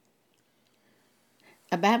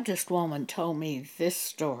A Baptist woman told me this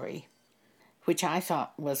story, which I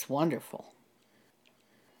thought was wonderful.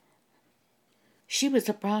 She was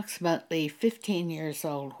approximately 15 years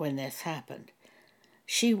old when this happened.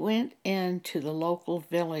 She went into the local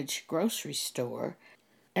village grocery store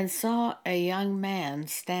and saw a young man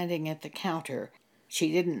standing at the counter.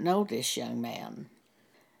 She didn't know this young man.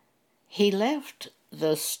 He left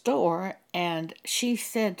the store and she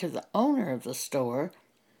said to the owner of the store,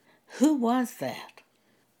 "Who was that?"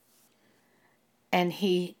 And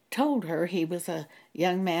he told her he was a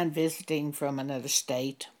young man visiting from another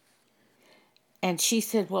state. And she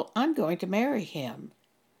said, "Well, I'm going to marry him."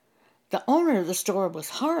 The owner of the store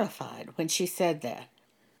was horrified when she said that.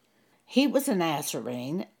 He was a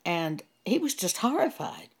Nazarene, and he was just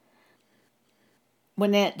horrified.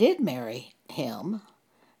 Wynette did marry him,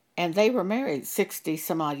 and they were married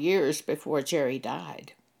 60-some-odd years before Jerry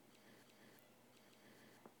died.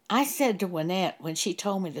 I said to Wynette when she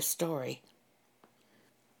told me the story,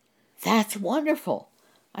 "That's wonderful."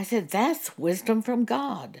 I said, "That's wisdom from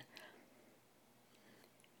God.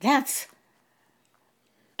 That's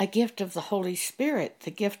a gift of the Holy Spirit, the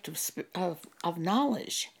gift of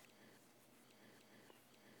knowledge."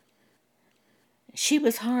 She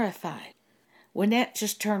was horrified. Wynette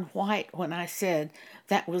just turned white when I said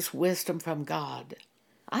that was wisdom from God.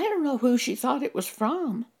 I don't know who she thought it was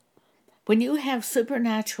from. When you have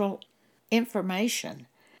supernatural information,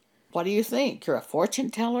 what do you think? You're a fortune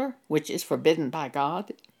teller, which is forbidden by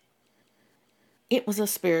God? It was a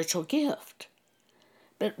spiritual gift.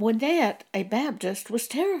 But Wynette, a Baptist, was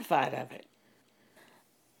terrified of it.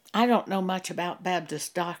 I don't know much about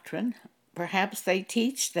Baptist doctrine. Perhaps they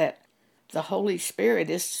teach that the Holy Spirit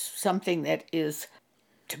is something that is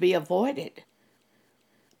to be avoided.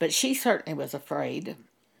 But she certainly was afraid.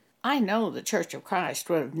 I know the Church of Christ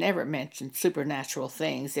would have never mentioned supernatural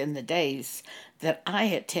things in the days that I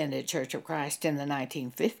attended Church of Christ in the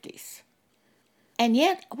 1950s. And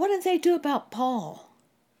yet, what did they do about Paul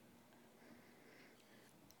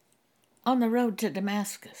on the road to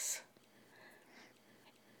Damascus?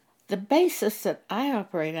 The basis that I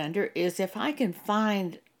operate under is if I can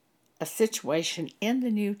find a situation in the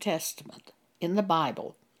New Testament, in the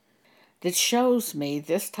Bible, that shows me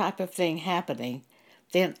this type of thing happening,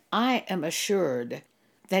 then I am assured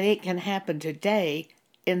that it can happen today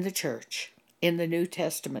in the church, in the New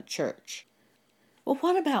Testament church. Well,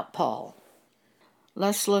 what about Paul?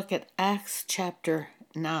 Let's look at Acts chapter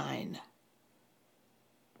 9.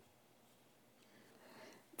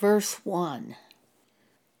 Verse 1.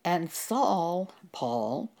 And Saul,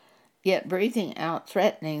 Paul, yet breathing out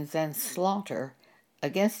threatenings and slaughter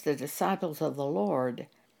against the disciples of the Lord,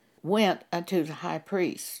 went unto the high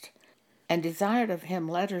priest, and desired of him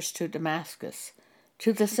letters to Damascus,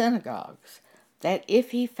 to the synagogues, that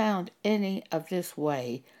if he found any of this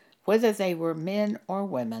way, whether they were men or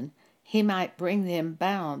women, he might bring them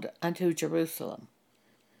bound unto Jerusalem.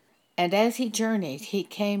 And as he journeyed, he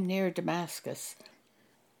came near Damascus,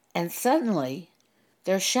 and suddenly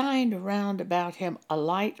there shined round about him a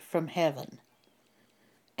light from heaven.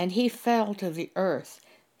 And he fell to the earth,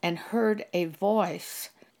 and heard a voice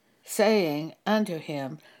saying unto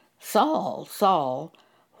him, Saul, Saul,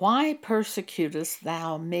 why persecutest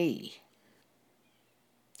thou me?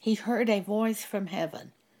 He heard a voice from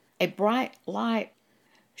heaven. A bright light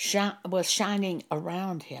was shining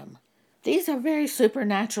around him. These are very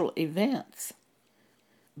supernatural events.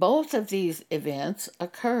 Both of these events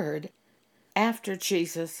occurred after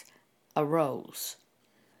Jesus arose.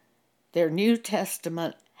 They're New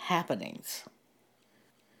Testament happenings.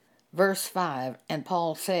 Verse 5, and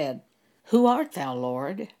Paul said, Who art thou,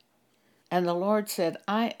 Lord? And the Lord said,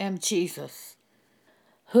 I am Jesus,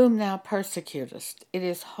 whom thou persecutest. It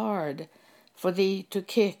is hard for thee to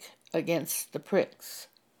kick against the pricks.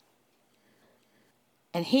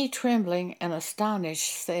 And he, trembling and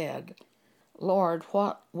astonished, said, Lord,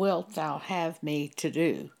 what wilt thou have me to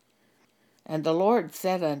do? And the Lord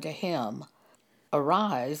said unto him,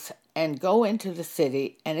 Arise, and go into the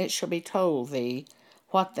city, and it shall be told thee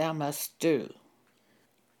what thou must do.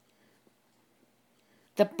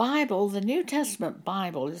 The Bible, the New Testament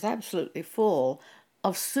Bible, is absolutely full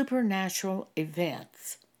of supernatural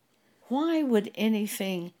events. Why would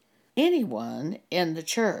anyone in the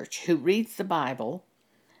church who reads the Bible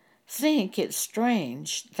think it's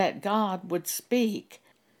strange that God would speak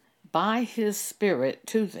by His Spirit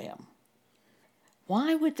to them?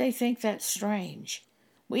 Why would they think that's strange?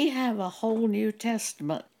 We have a whole New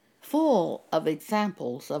Testament full of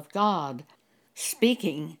examples of God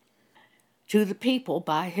speaking to the people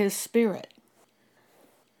by His Spirit.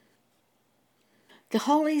 The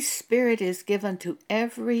Holy Spirit is given to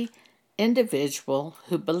every individual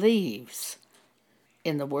who believes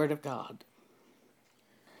in the Word of God.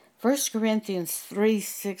 1 Corinthians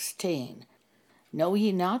 3:16, Know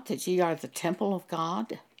ye not that ye are the temple of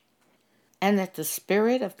God, and that the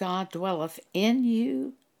Spirit of God dwelleth in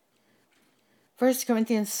you? 1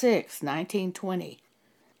 Corinthians 6:19-20,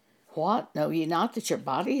 What, know ye not that your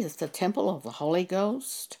body is the temple of the Holy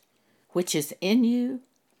Ghost, which is in you?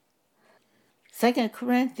 2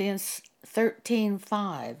 Corinthians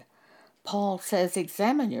 13:5, Paul says,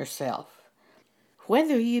 Examine yourself,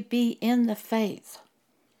 whether ye be in the faith.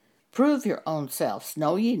 Prove your own selves.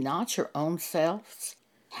 Know ye not your own selves,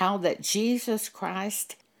 how that Jesus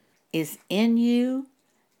Christ is in you,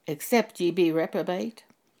 except ye be reprobate?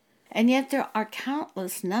 And yet there are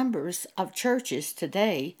countless numbers of churches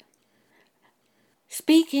today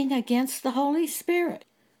speaking against the Holy Spirit,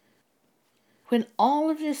 when all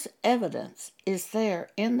of this evidence is there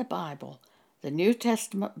in the Bible, the New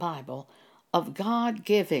Testament Bible, of God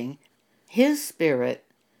giving His Spirit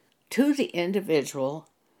to the individual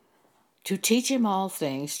to teach him all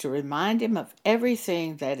things, to remind him of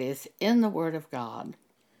everything that is in the Word of God,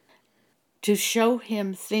 to show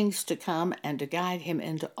him things to come, and to guide him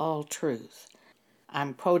into all truth.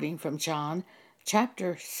 I'm quoting from John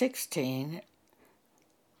chapter 14,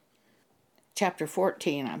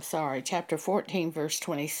 verse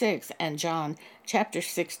 26, and John chapter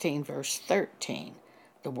 16, verse 13,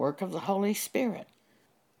 the work of the Holy Spirit.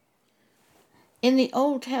 In the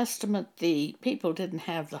Old Testament, the people didn't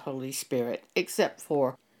have the Holy Spirit, except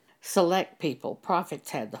for select people. Prophets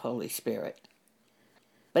had the Holy Spirit.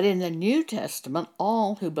 But in the New Testament,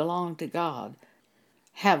 all who belong to God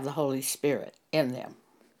have the Holy Spirit in them.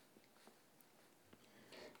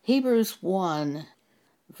 Hebrews 1,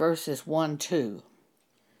 verses 1-2.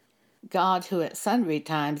 God, who at sundry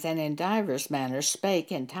times and in divers manners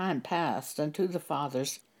spake in time past unto the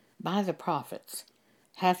fathers by the prophets,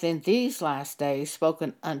 hath in these last days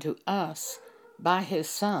spoken unto us by his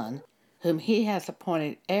Son, whom he hath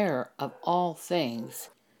appointed heir of all things,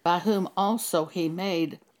 by whom also he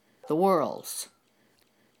made the worlds.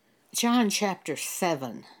 John chapter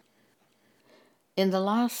 7. In the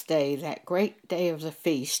last day, that great day of the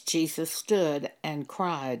feast, Jesus stood and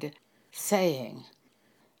cried, saying,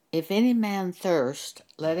 If any man thirst,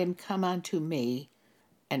 let him come unto me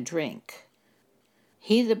and drink.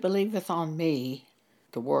 He that believeth on me,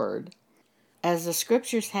 the Word, as the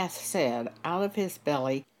Scriptures hath said, out of his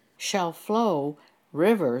belly shall flow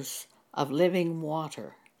rivers of living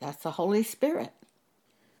water. That's the Holy Spirit.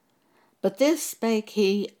 But this spake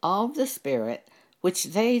he of the Spirit, which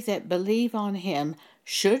they that believe on him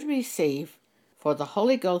should receive, for the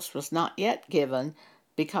Holy Ghost was not yet given,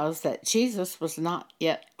 because that Jesus was not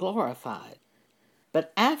yet glorified.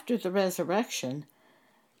 But after the resurrection,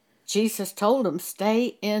 Jesus told them,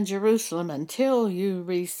 Stay in Jerusalem until you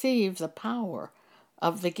receive the power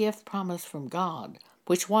of the gift promised from God,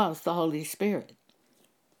 which was the Holy Spirit.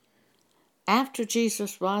 After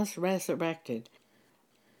Jesus was resurrected,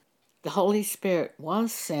 the Holy Spirit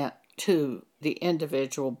was sent to the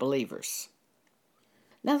individual believers.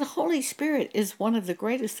 Now, the Holy Spirit is one of the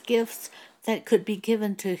greatest gifts that could be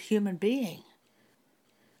given to a human being.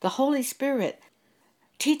 The Holy Spirit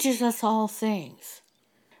teaches us all things,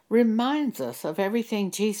 reminds us of everything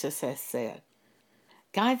Jesus has said,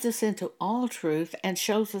 guides us into all truth, and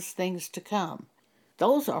shows us things to come.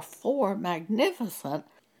 Those are 4 magnificent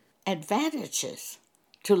advantages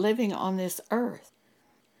to living on this earth.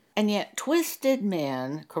 And yet twisted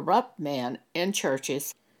men, corrupt men in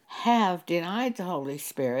churches have denied the Holy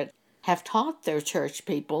Spirit, have taught their church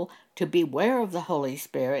people to beware of the Holy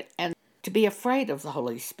Spirit and to be afraid of the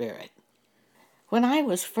Holy Spirit. When I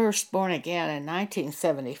was first born again in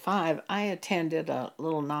 1975, I attended a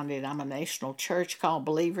little non-denominational church called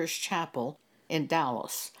Believers Chapel in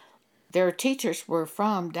Dallas. Their teachers were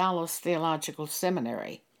from Dallas Theological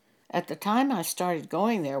Seminary. At the time I started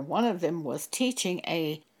going there, one of them was teaching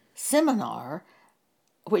a seminar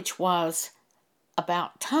which was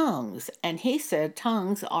about tongues, and he said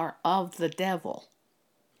tongues are of the devil.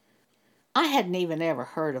 I hadn't even ever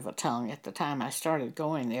heard of a tongue at the time I started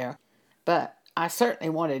going there, but I certainly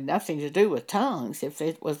wanted nothing to do with tongues if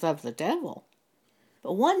it was of the devil.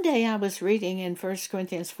 But one day I was reading in 1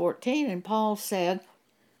 Corinthians 14, and Paul said,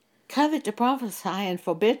 Covet to prophesy and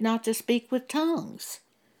forbid not to speak with tongues.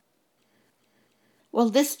 Well,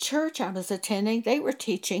 this church I was attending, they were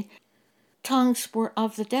teaching tongues were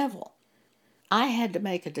of the devil. I had to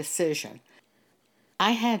make a decision.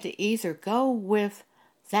 I had to either go with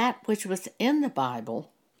that which was in the Bible,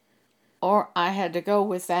 or I had to go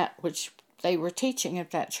with that which they were teaching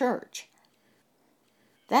at that church.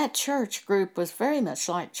 That church group was very much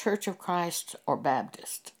like Church of Christ or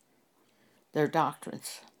Baptist, their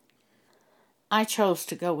doctrines. I chose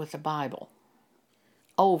to go with the Bible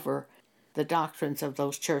over the doctrines of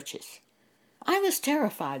those churches. I was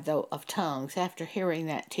terrified, though, of tongues after hearing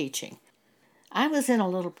that teaching. I was in a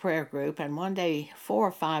little prayer group, and one day 4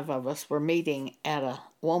 or 5 of us were meeting at a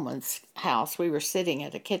woman's house. We were sitting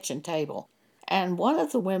at a kitchen table, and one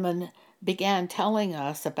of the women began telling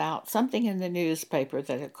us about something in the newspaper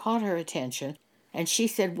that had caught her attention, and she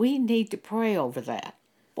said, "We need to pray over that."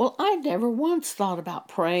 Well, I'd never once thought about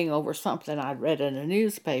praying over something I'd read in a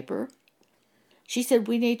newspaper. She said,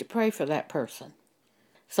 "We need to pray for that person."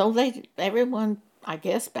 So everyone, I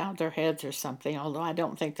guess, bowed their heads or something, although I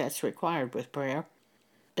don't think that's required with prayer.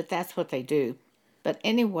 But that's what they do. But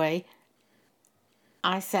anyway,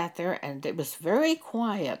 I sat there, and it was very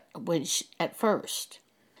quiet at first.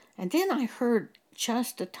 And then I heard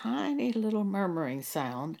just a tiny little murmuring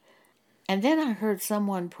sound. And then I heard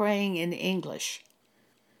someone praying in English.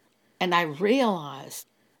 And I realized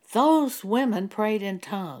those women prayed in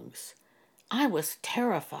tongues. I was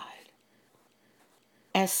terrified.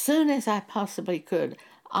 As soon as I possibly could,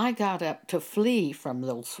 I got up to flee from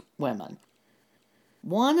those women.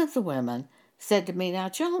 One of the women said to me, "Now,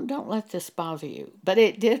 Joan, don't let this bother you." But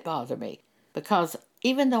it did bother me, because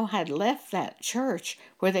even though I had left that church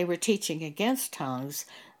where they were teaching against tongues,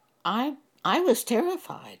 I was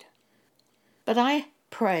terrified. But I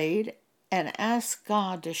prayed and asked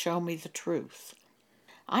God to show me the truth.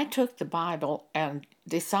 I took the Bible and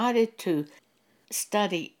decided to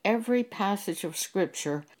study every passage of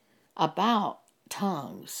Scripture about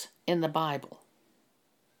tongues in the Bible.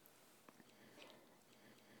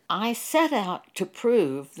 I set out to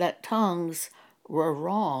prove that tongues were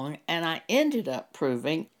wrong, and I ended up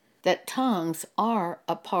proving that tongues are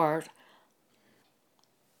a part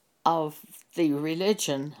of the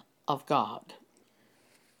religion of God.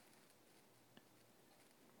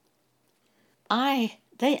 I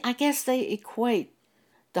guess they equate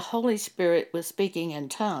the Holy Spirit with speaking in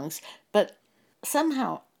tongues, but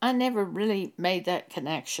somehow I never really made that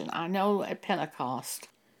connection. I know at Pentecost,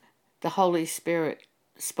 the Holy Spirit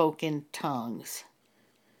spoke in tongues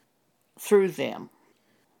through them.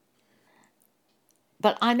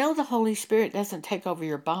 But I know the Holy Spirit doesn't take over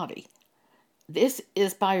your body. This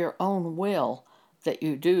is by your own will that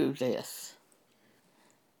you do this.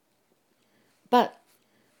 But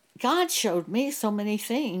God showed me so many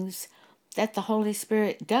things that the Holy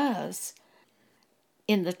Spirit does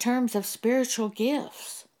in the terms of spiritual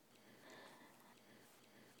gifts.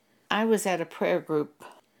 I was at a prayer group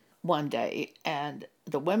one day, and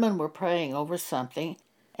the women were praying over something,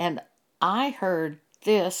 and I heard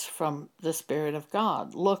this from the Spirit of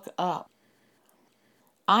God: "Look up."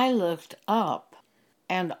 I looked up,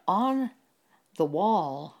 and on the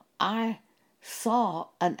wall I saw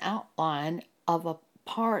an outline of a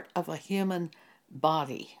part of a human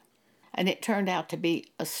body, and it turned out to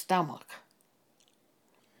be a stomach.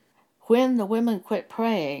 When the women quit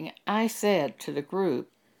praying, I said to the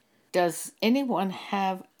group, "Does anyone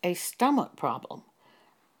have a stomach problem?"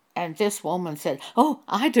 And this woman said, "Oh,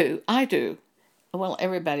 I do. Well,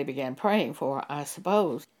 everybody began praying for her, I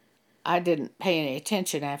suppose. I didn't pay any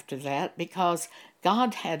attention after that, because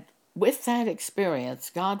with that experience,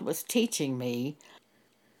 God was teaching me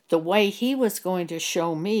the way He was going to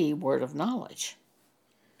show me word of knowledge.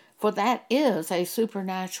 For that is a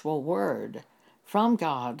supernatural word from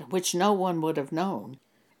God, which no one would have known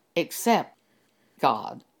except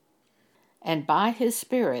God. And by His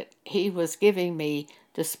Spirit, He was giving me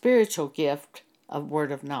the spiritual gift of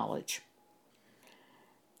word of knowledge.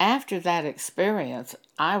 After that experience,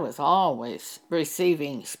 I was always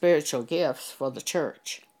receiving spiritual gifts for the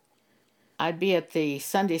church. I'd be at the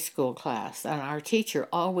Sunday school class, and our teacher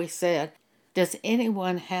always said, "Does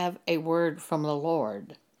anyone have a word from the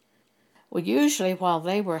Lord?" Well, usually while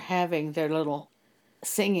they were having their little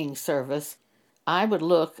singing service, I would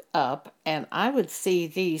look up and I would see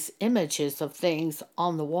these images of things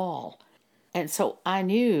on the wall. And so I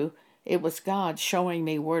knew it was God showing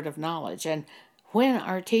me word of knowledge. And when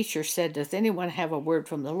our teacher said, "Does anyone have a word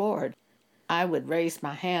from the Lord?" I would raise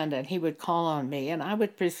my hand and he would call on me, and I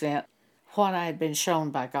would present what I had been shown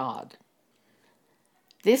by God.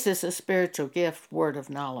 This is a spiritual gift, word of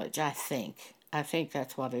knowledge, I think. I think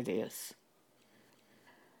that's what it is.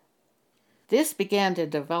 This began to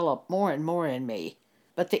develop more and more in me.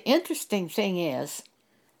 But the interesting thing is,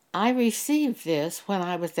 I received this when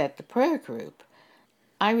I was at the prayer group.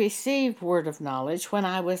 I received word of knowledge when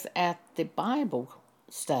I was at the Bible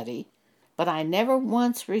study, but I never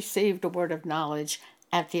once received a word of knowledge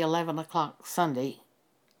at the 11 o'clock Sunday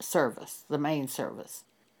service, the main service.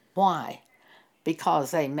 Why?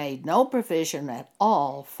 Because they made no provision at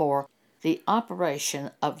all for the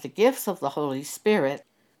operation of the gifts of the Holy Spirit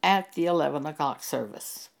at the 11 o'clock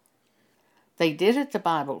service. They did at the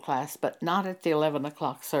Bible class, but not at the 11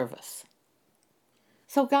 o'clock service.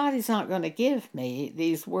 So God is not going to give me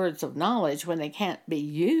these words of knowledge when they can't be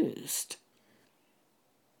used.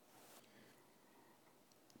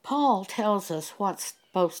 Paul tells us what's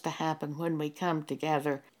supposed to happen when we come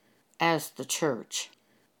together as the church.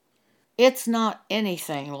 It's not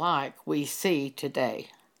anything like we see today.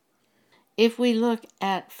 If we look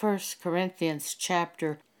at 1 Corinthians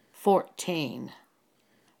chapter 14,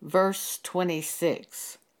 verse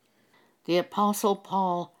 26, the Apostle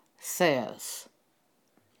Paul says,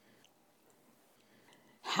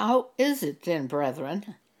 "How is it then,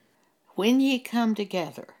 brethren, when ye come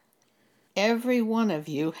together, every one of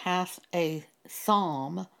you hath a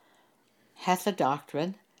psalm, hath a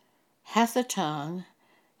doctrine, hath a tongue,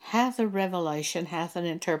 hath a revelation, hath an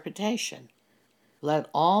interpretation? Let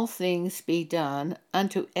all things be done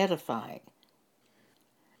unto edifying."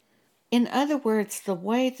 In other words, the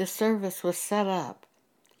way the service was set up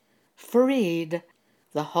freed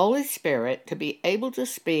the Holy Spirit to be able to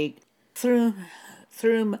speak through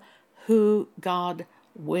who God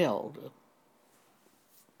willed.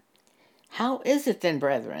 "How is it then,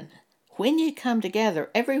 brethren, when ye come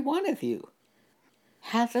together, every one of you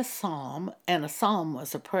hath a psalm," and a psalm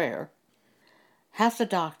was a prayer, "hath a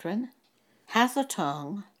doctrine, hath a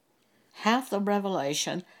tongue, hath a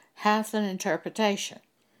revelation, hath an interpretation.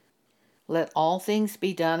 Let all things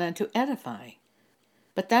be done unto edifying."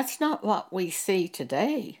 But that's not what we see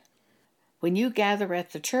today. When you gather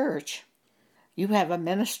at the church, you have a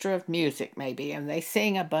minister of music maybe, and they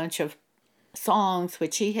sing a bunch of songs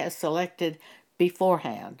which he has selected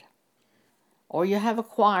beforehand. Or you have a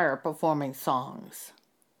choir performing songs.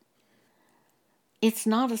 It's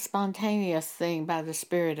not a spontaneous thing by the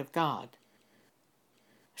Spirit of God.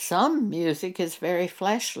 Some music is very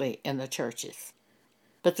fleshly in the churches,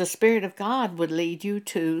 but the Spirit of God would lead you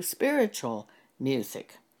to spiritual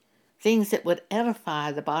music, things that would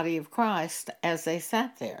edify the body of Christ as they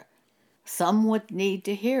sat there. Some would need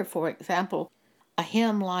to hear, for example, a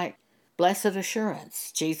hymn like "Blessed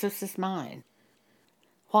Assurance, Jesus is Mine,"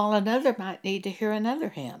 while another might need to hear another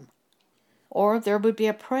hymn. Or there would be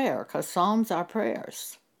a prayer, because psalms are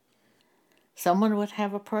prayers. Someone would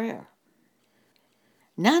have a prayer.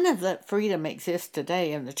 None of that freedom exists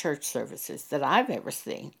today in the church services that I've ever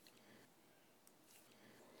seen.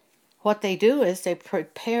 What they do is they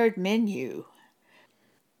prepared menu,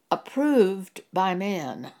 approved by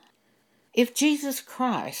men. If Jesus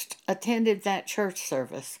Christ attended that church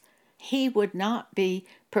service, he would not be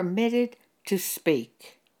permitted to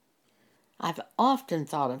speak. I've often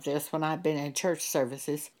thought of this when I've been in church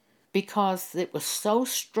services because it was so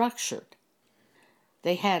structured.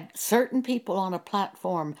 They had certain people on a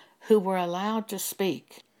platform who were allowed to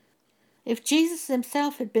speak. If Jesus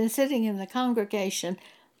himself had been sitting in the congregation,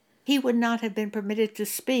 he would not have been permitted to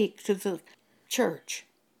speak to the church.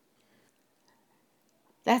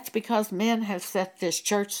 That's because men have set this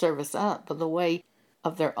church service up by the way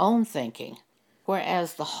of their own thinking,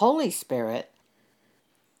 whereas the Holy Spirit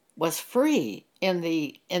was free in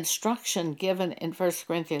the instruction given in 1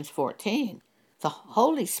 Corinthians 14. The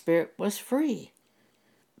Holy Spirit was free.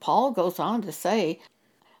 Paul goes on to say,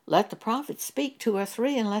 "Let the prophet speak 2 or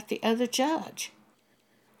 3 and let the other judge."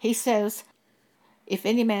 He says, if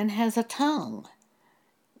any man has a tongue,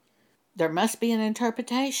 there must be an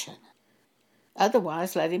interpretation.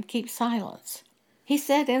 Otherwise, let him keep silence. He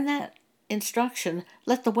said in that instruction,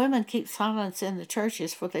 let the women keep silence in the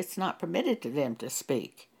churches, for it's not permitted to them to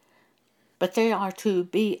speak. But they are to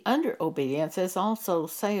be under obedience, as also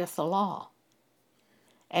saith the law.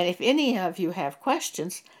 And if any of you have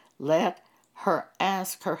questions, let her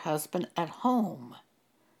ask her husband at home.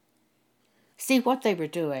 See what they were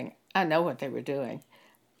doing. I know what they were doing.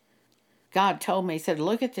 God told me, he said,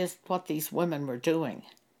 look at this, what these women were doing.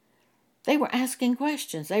 They were asking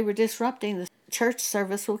questions. They were disrupting the church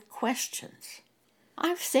service with questions.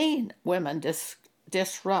 I've seen women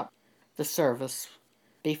disrupt the service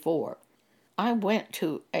before. I went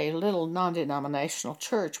to a little non-denominational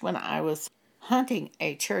church when I was hunting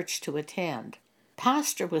a church to attend.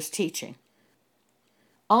 Pastor was teaching.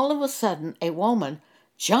 All of a sudden, a woman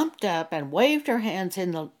jumped up and waved her hands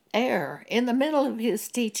in the air in the middle of his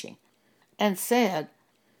teaching and said,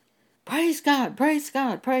 "Praise God, praise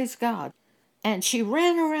God, praise God." And she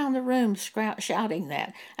ran around the room shouting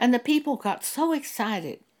that. And the people got so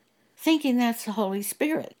excited, thinking that's the Holy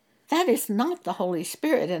Spirit. That is not the Holy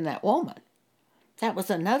Spirit in that woman. That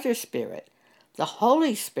was another spirit. The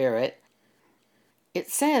Holy Spirit It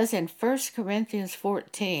says in 1 Corinthians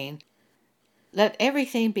 14, let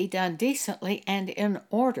everything be done decently and in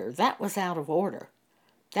order. That was out of order.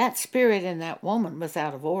 That spirit in that woman was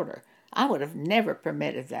out of order. I would have never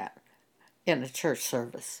permitted that in a church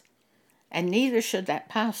service. And neither should that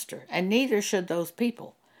pastor, and neither should those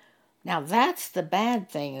people. Now that's the bad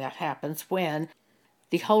thing that happens when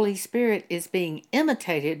the Holy Spirit is being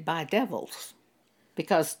imitated by devils.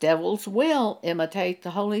 Because devils will imitate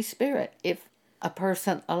the Holy Spirit if a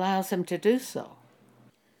person allows him to do so.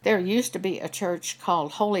 There used to be a church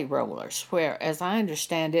called Holy Rollers, where, as I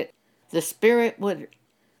understand it, the Spirit would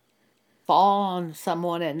fall on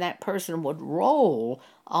someone and that person would roll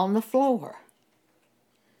on the floor.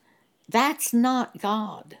 That's not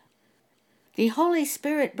God. The Holy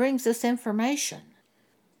Spirit brings us information,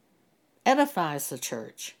 edifies the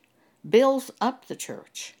church, builds up the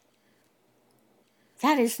church.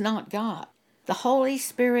 That is not God. The Holy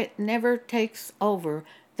Spirit never takes over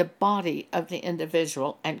the body of the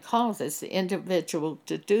individual and causes the individual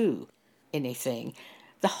to do anything.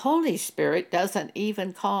 The Holy Spirit doesn't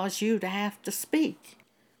even cause you to have to speak.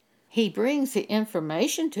 He brings the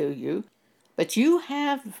information to you, but you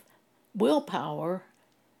have willpower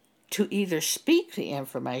to either speak the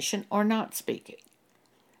information or not speak it.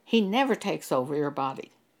 He never takes over your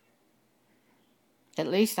body. At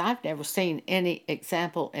least I've never seen any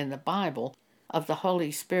example in the Bible of the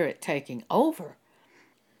Holy Spirit taking over.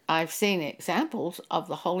 I've seen examples of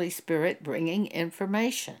the Holy Spirit bringing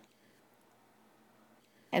information.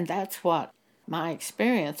 And that's what my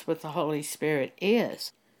experience with the Holy Spirit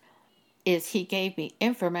is He gave me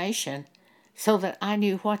information so that I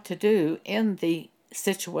knew what to do in the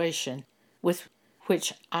situation with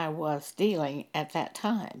which I was dealing at that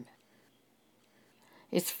time.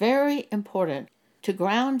 It's very important to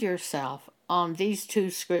ground yourself on these two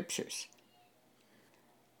scriptures.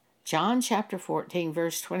 John chapter 14,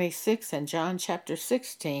 verse 26, and John chapter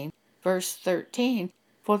 16, verse 13,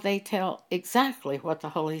 for they tell exactly what the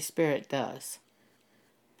Holy Spirit does.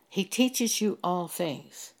 He teaches you all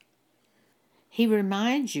things. He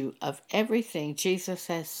reminds you of everything Jesus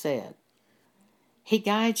has said. He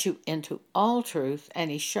guides you into all truth,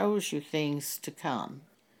 and he shows you things to come.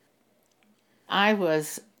 I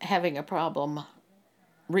was having a problem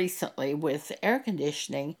recently with air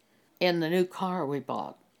conditioning in the new car we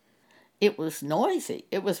bought. It was noisy.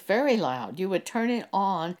 It was very loud. You would turn it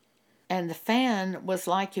on, and the fan was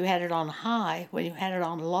like you had it on high when you had it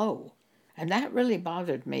on low. And that really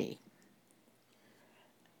bothered me.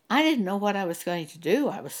 I didn't know what I was going to do.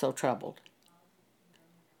 I was so troubled.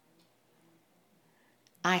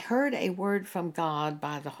 I heard a word from God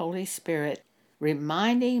by the Holy Spirit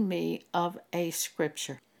reminding me of a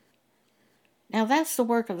scripture. Now that's the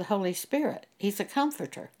work of the Holy Spirit. He's a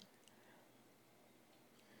comforter.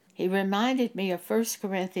 He reminded me of 1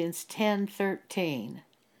 Corinthians 10:13.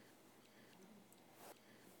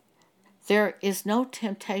 There is no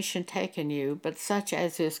temptation taken you, but such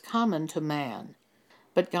as is common to man.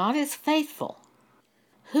 But God is faithful,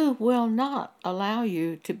 who will not allow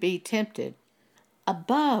you to be tempted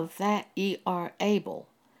above that ye are able,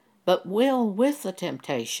 but will with the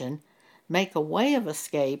temptation make a way of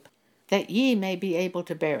escape, that ye may be able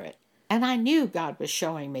to bear it. And I knew God was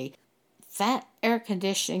showing me that air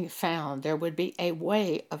conditioning found there would be a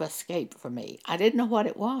way of escape for me. I didn't know what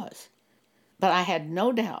it was, but I had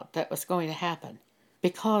no doubt that was going to happen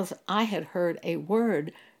because I had heard a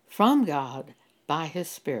word from God by his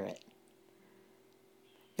Spirit.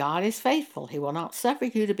 God is faithful. He will not suffer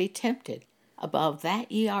you to be tempted above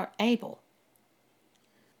that ye are able,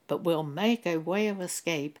 but will make a way of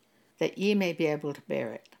escape that ye may be able to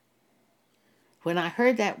bear it. When I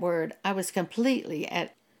heard that word, I was completely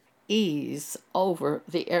at ease over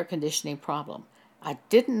the air conditioning problem. I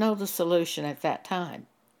didn't know the solution at that time.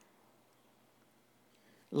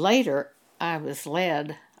 Later, I was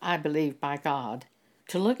led, I believe by God,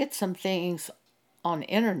 to look at some things on the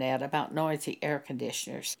internet about noisy air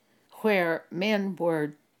conditioners, where men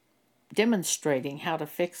were demonstrating how to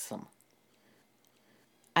fix them.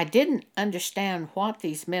 I didn't understand what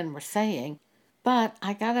these men were saying, but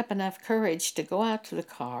I got up enough courage to go out to the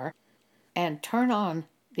car and turn on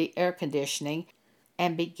the air conditioning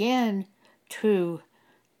and began to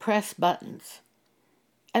press buttons.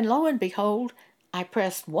 And lo and behold, I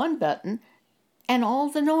pressed one button and all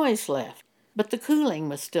the noise left, but the cooling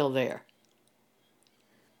was still there.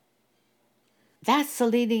 That's the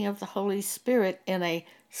leading of the Holy Spirit in a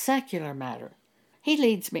secular matter. He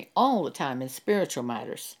leads me all the time in spiritual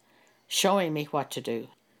matters, showing me what to do.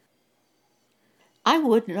 I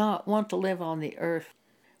would not want to live on the earth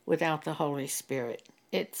without the Holy Spirit.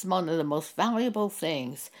 It's one of the most valuable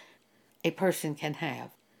things a person can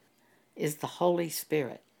have is the Holy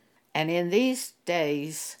Spirit. And in these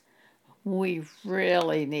days, we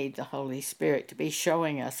really need the Holy Spirit to be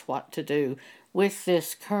showing us what to do with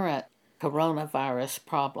this current coronavirus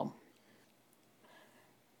problem.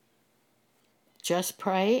 Just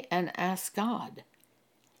pray and ask God,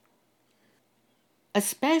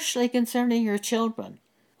 especially concerning your children.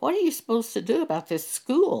 What are you supposed to do about this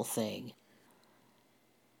school thing?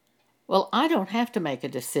 Well, I don't have to make a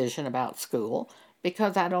decision about school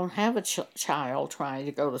because I don't have a child trying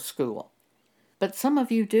to go to school. But some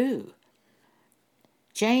of you do.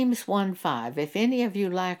 James 1:5, if any of you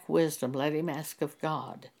lack wisdom, let him ask of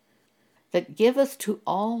God, that giveth to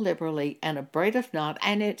all liberally and upbraideth not,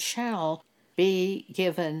 and it shall be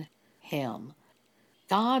given him.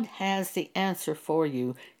 God has the answer for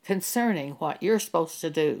you concerning what you're supposed to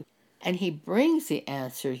do, and he brings the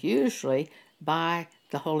answer usually by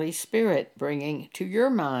the Holy Spirit bringing to your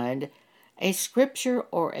mind a scripture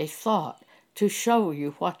or a thought to show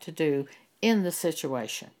you what to do in the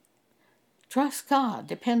situation. Trust God,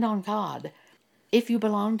 depend on God, if you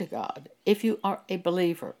belong to God, if you are a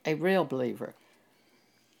believer, a real believer.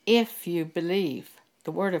 If you believe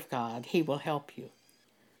the Word of God, he will help you.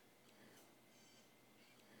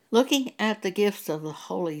 Looking at the gifts of the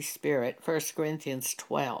Holy Spirit, 1 Corinthians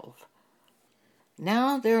 12.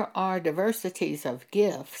 Now there are diversities of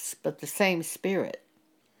gifts, but the same Spirit.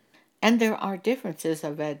 And there are differences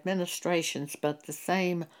of administrations, but the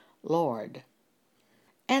same Lord.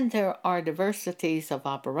 And there are diversities of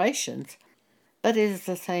operations, but it is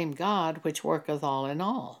the same God which worketh all in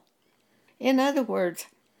all. In other words,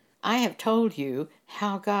 I have told you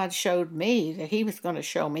how God showed me that he was going to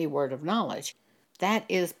show me word of knowledge. That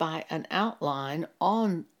is by an outline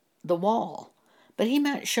on the wall. But he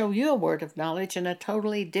might show you a word of knowledge in a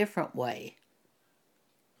totally different way.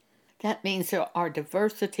 That means there are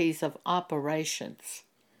diversities of operations.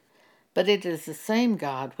 But it is the same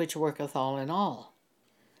God which worketh all in all.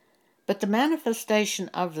 But the manifestation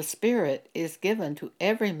of the Spirit is given to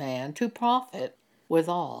every man to profit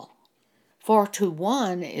withal. For to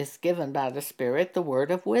one is given by the Spirit the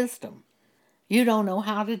word of wisdom. You don't know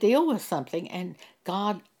how to deal with something, and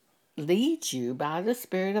God leads you by the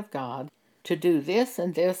Spirit of God to do this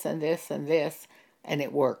and this and this and this, and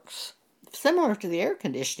it works. Similar to the air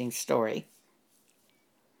conditioning story.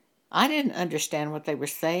 I didn't understand what they were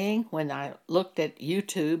saying when I looked at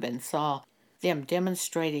YouTube and saw them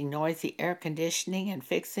demonstrating noisy air conditioning and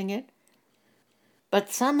fixing it.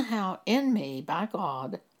 But somehow in me, by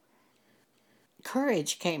God,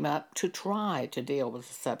 courage came up to try to deal with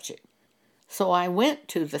the subject. So I went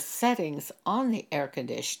to the settings on the air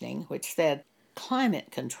conditioning, which said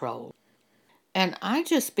climate control, and I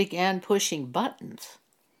just began pushing buttons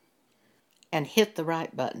and hit the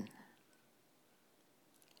right button.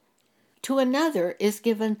 To another is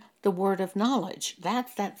given the word of knowledge.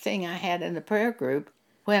 That's that thing I had in the prayer group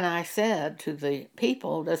when I said to the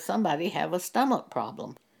people, does somebody have a stomach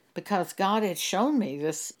problem? Because God had shown me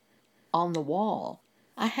this on the wall.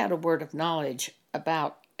 I had a word of knowledge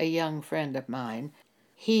about a young friend of mine.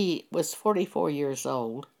 He was 44 years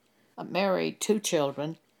old, married, 2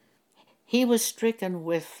 children. He was stricken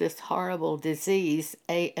with this horrible disease,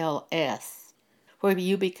 ALS, where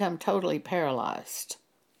you become totally paralyzed.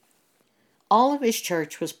 All of his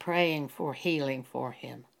church was praying for healing for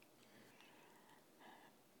him.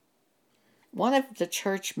 One of the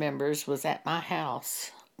church members was at my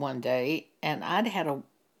house one day, and I'd had a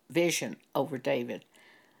vision over David.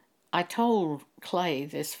 I told Clay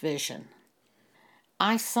this vision.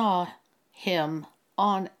 I saw him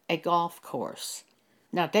on a golf course.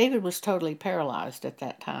 Now, David was totally paralyzed at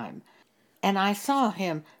that time, and I saw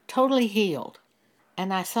him totally healed,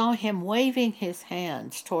 and I saw him waving his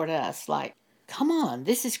hands toward us like, come on,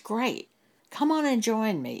 this is great. Come on and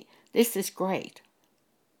join me. This is great.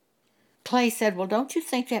 Clay said, well, don't you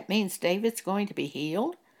think that means David's going to be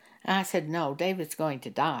healed? And I said, no, David's going to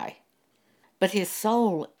die. But his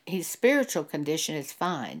soul, his spiritual condition is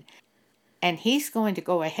fine. And he's going to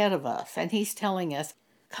go ahead of us. And he's telling us,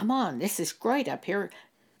 come on, this is great up here.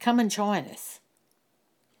 Come and join us.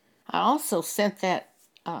 I also sent that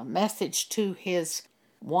message to his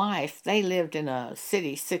wife. They lived in a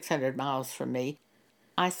city 600 miles from me.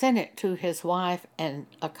 I sent it to his wife and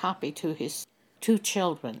a copy to his 2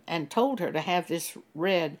 children and told her to have this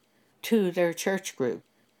read to their church group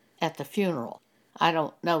at the funeral. I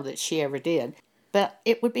don't know that she ever did, but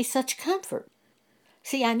it would be such comfort.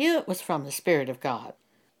 See, I knew it was from the Spirit of God.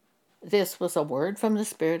 This was a word from the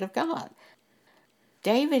Spirit of God.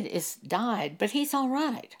 David is died, but he's all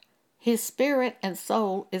right. His spirit and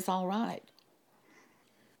soul is all right.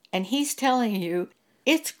 And he's telling you,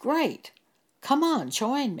 It's great. Come on,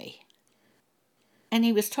 join me. And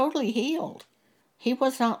he was totally healed. He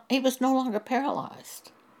was no longer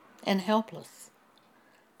paralyzed and helpless.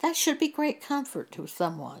 That should be great comfort to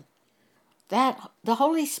someone. That the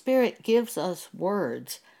Holy Spirit gives us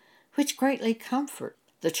words which greatly comfort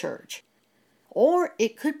the church. Or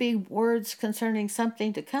it could be words concerning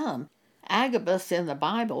something to come. Agabus in the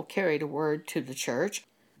Bible carried a word to the church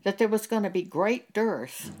that there was going to be great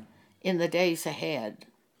dearth in the days ahead.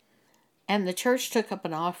 And the church took up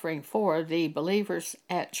an offering for the believers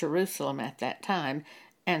at Jerusalem at that time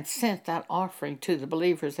and sent that offering to the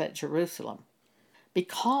believers at Jerusalem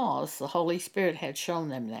because the Holy Spirit had shown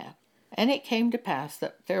them that. And it came to pass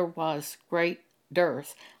that there was great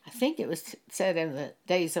dearth. I think it was said in the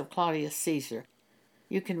days of Claudius Caesar.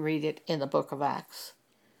 You can read it in the book of Acts.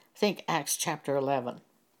 I think Acts chapter 11.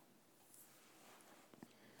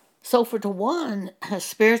 So for to one, a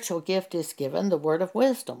spiritual gift is given, the word of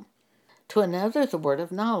wisdom. To another, the word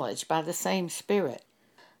of knowledge by the same Spirit.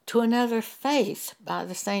 To another, faith by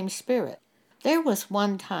the same Spirit. There was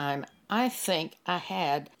one time I think I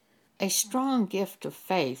had a strong gift of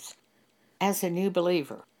faith as a new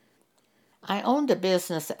believer. I owned a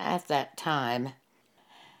business at that time,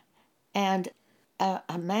 and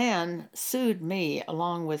a man sued me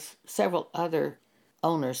along with several other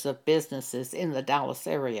owners of businesses in the Dallas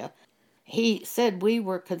area. He said we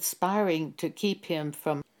were conspiring to keep him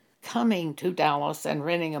from coming to Dallas and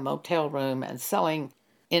renting a motel room and selling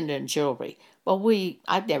Indian jewelry. Well,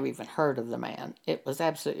 I'd never even heard of the man. It was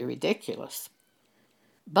absolutely ridiculous.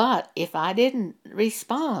 But if I didn't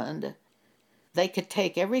respond, they could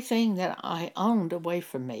take everything that I owned away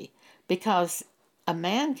from me, because a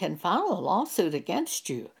man can file a lawsuit against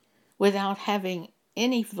you without having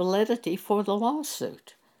any validity for the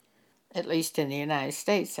lawsuit. At least in the United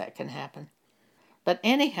States that can happen. But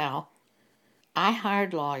anyhow, I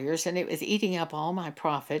hired lawyers and it was eating up all my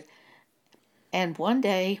profit. And one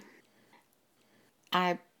day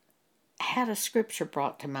I had a scripture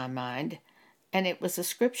brought to my mind, and it was a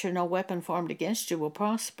scripture, no weapon formed against you will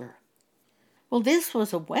prosper. Well, this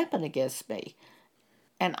was a weapon against me.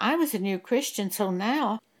 And I was a new Christian, so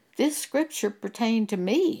now this scripture pertained to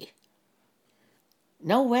me.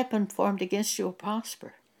 No weapon formed against you will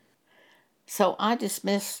prosper. So I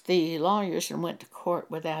dismissed the lawyers and went to court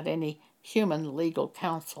without any human legal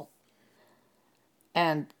counsel.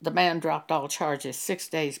 And the man dropped all charges 6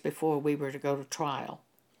 days before we were to go to trial.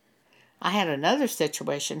 I had another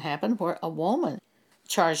situation happen where a woman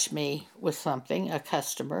charged me with something, a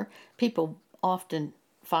customer. People often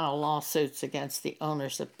file lawsuits against the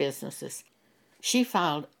owners of businesses. She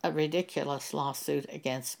filed a ridiculous lawsuit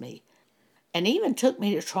against me and even took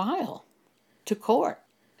me to trial, to court.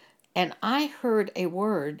 And I heard a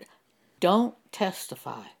word, don't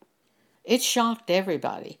testify. It shocked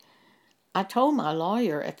everybody. I told my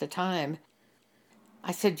lawyer at the time,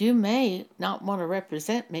 I said, you may not want to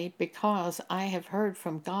represent me because I have heard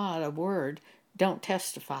from God a word, don't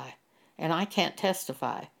testify, and I can't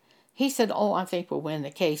testify. He said, oh, I think we'll win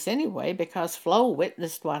the case anyway because Flo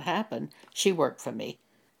witnessed what happened. She worked for me,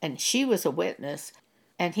 and she was a witness,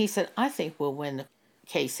 and he said, I think we'll win the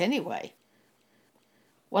case anyway.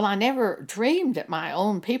 Well, I never dreamed that my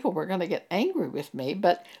own people were going to get angry with me,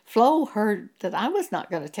 but Flo heard that I was not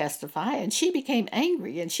going to testify, and she became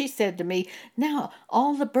angry, and she said to me, now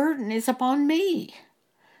all the burden is upon me.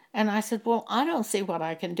 And I said, well, I don't see what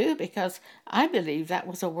I can do because I believe that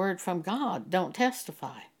was a word from God, don't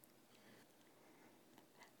testify.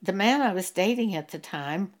 The man I was dating at the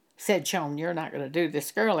time said, Joan, you're not going to do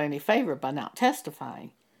this girl any favor by not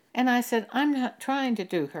testifying. And I said, I'm not trying to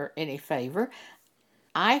do her any favor.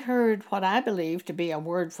 I heard what I believed to be a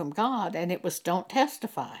word from God, and it was don't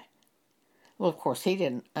testify. Well, of course, he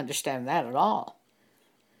didn't understand that at all.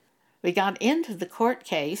 We got into the court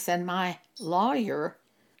case, and my lawyer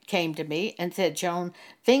came to me and said, Joan,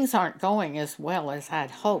 things aren't going as well as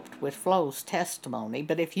I'd hoped with Flo's testimony,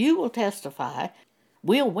 but if you will testify,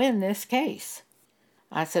 we'll win this case.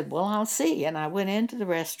 I said, well, I'll see. And I went into the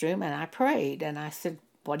restroom, and I prayed, and I said,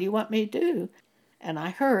 what do you want me to do? And I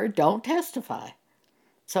heard, don't testify.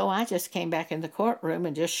 So I just came back in the courtroom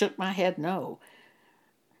and just shook my head no.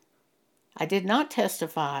 I did not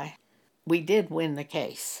testify. We did win the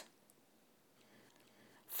case.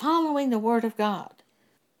 Following the Word of God.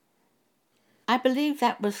 I believe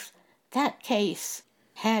that case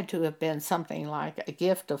had to have been something like a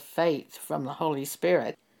gift of faith from the Holy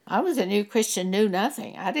Spirit. I was a new Christian, knew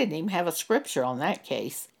nothing. I didn't even have a scripture on that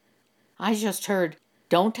case. I just heard,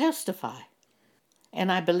 don't testify. And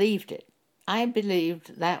I believed it. I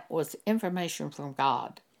believed that was information from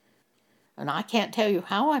God. And I can't tell you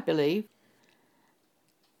how I believe.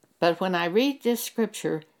 But when I read this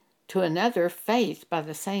scripture, to another faith by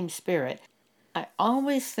the same Spirit, I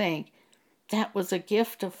always think that was a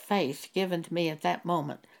gift of faith given to me at that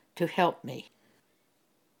moment to help me.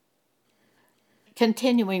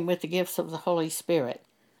 Continuing with the gifts of the Holy Spirit.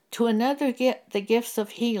 To another the gifts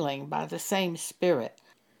of healing by the same Spirit.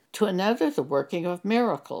 To another the working of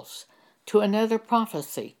miracles. To another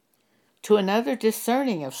prophecy. To another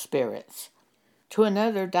discerning of spirits. To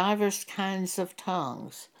another divers kinds of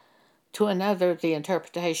tongues. To another the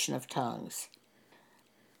interpretation of tongues.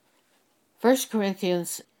 1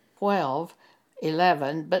 Corinthians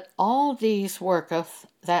 12:11. But all these worketh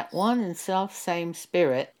that one and selfsame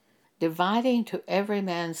Spirit, dividing to every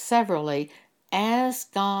man severally as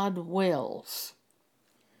God wills.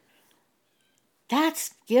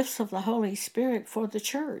 That's gifts of the Holy Spirit for the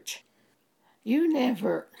church. You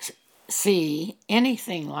never see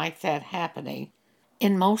anything like that happening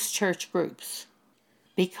in most church groups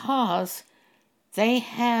because they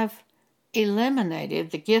have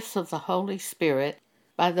eliminated the gifts of the Holy Spirit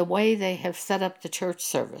by the way they have set up the church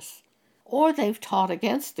service. Or they've taught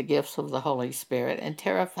against the gifts of the Holy Spirit and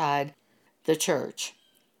terrified the church.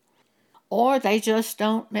 Or they just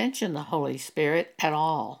don't mention the Holy Spirit at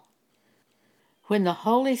all. When the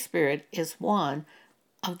Holy Spirit is one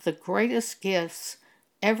of the greatest gifts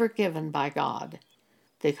ever given by God,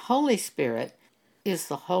 the Holy Spirit is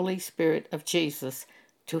the Holy Spirit of Jesus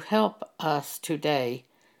to help us today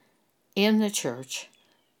in the church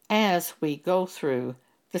as we go through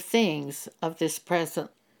the things of this present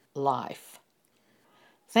life.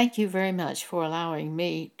 Thank you very much for allowing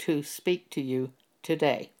me to speak to you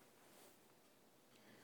today.